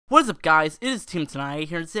What is up, guys? It is TMTwoNineEight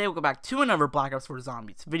here, and today we'll go back to another Black Ops 4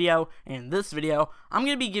 Zombies video. And in this video, I'm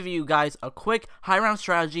going to be giving you guys a quick high round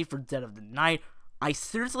strategy for Dead of the Night. I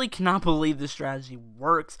seriously cannot believe this strategy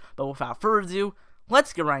works, but without further ado,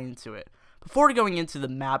 let's get right into it. Before going into the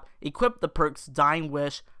map, equip the perks Dying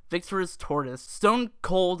Wish, Victor's Tortoise, Stone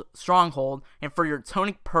Cold Stronghold, and for your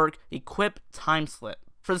tonic perk, equip Time Slip.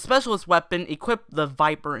 For the specialist weapon, equip the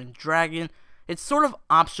Viper and Dragon. It's sort of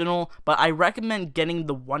optional, but I recommend getting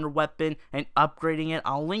the Wonder Weapon and upgrading it.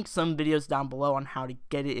 I'll link some videos down below on how to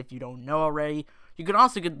get it if you don't know already. You can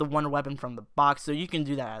also get the Wonder Weapon from the box, so you can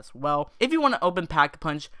do that as well. If you want to open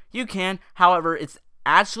Pack-a-Punch, you can. However, it's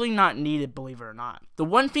actually not needed, believe it or not. The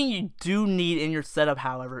one thing you do need in your setup,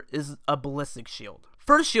 however, is a ballistic shield.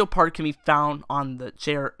 First shield part can be found on the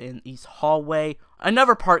chair in East Hallway.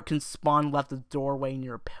 Another part can spawn left of the doorway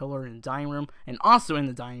near a pillar in the dining room, and also in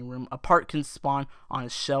the dining room, a part can spawn on a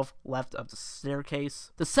shelf left of the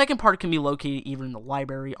staircase. The second part can be located either in the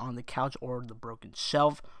library, on the couch, or the broken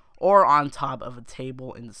shelf, or on top of a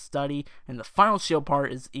table in the study, and the final shield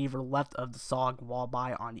part is either left of the solid wall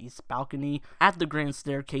by on the east balcony, at the grand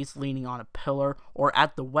staircase leaning on a pillar, or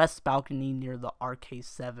at the west balcony near the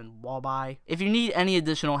RK7 wall by. If you need any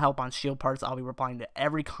additional help on shield parts, I'll be replying to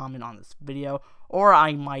every comment on this video, or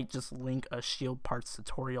I might just link a shield parts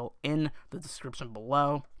tutorial in the description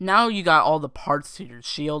below. Now you got all the parts to your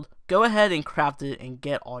shield, go ahead and craft it and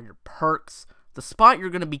get all your perks. The spot you're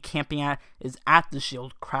going to be camping at is at the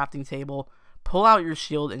shield crafting table. Pull out your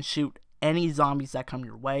shield and shoot any zombies that come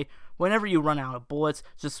your way. Whenever you run out of bullets,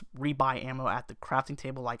 just rebuy ammo at the crafting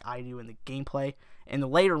table like I do in the gameplay. In the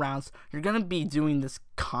later rounds, you're going to be doing this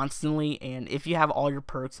constantly, and if you have all your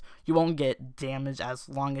perks, you won't get damaged as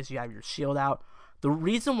long as you have your shield out. The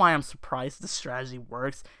reason why I'm surprised this strategy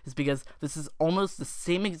works is because this is almost the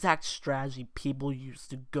same exact strategy people use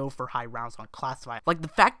to go for high rounds on Classified. Like, the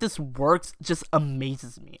fact this works just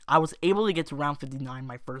amazes me. I was able to get to round 59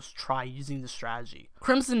 my first try using this strategy.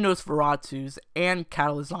 Crimson Nosferatus and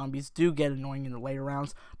Catalyst Zombies do get annoying in the later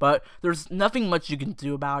rounds, but there's nothing much you can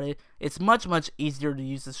do about it. It's much easier to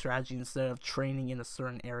use this strategy instead of training in a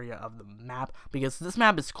certain area of the map, because this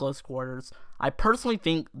map is close quarters. I personally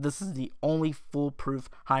think this is the only foolproof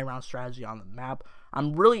high round strategy on the map.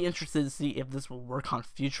 I'm really interested to see if this will work on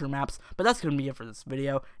future maps, but that's going to be it for this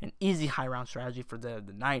video. An easy high round strategy for Dead of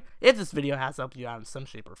the Night. If this video has helped you out in some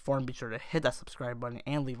shape or form, be sure to hit that subscribe button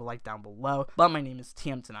and leave a like down below. But my name is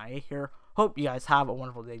TMTwoNineEight here. Hope you guys have a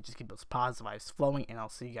wonderful day. Just keep those positive vibes flowing, and I'll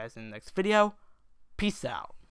see you guys in the next video. Peace out.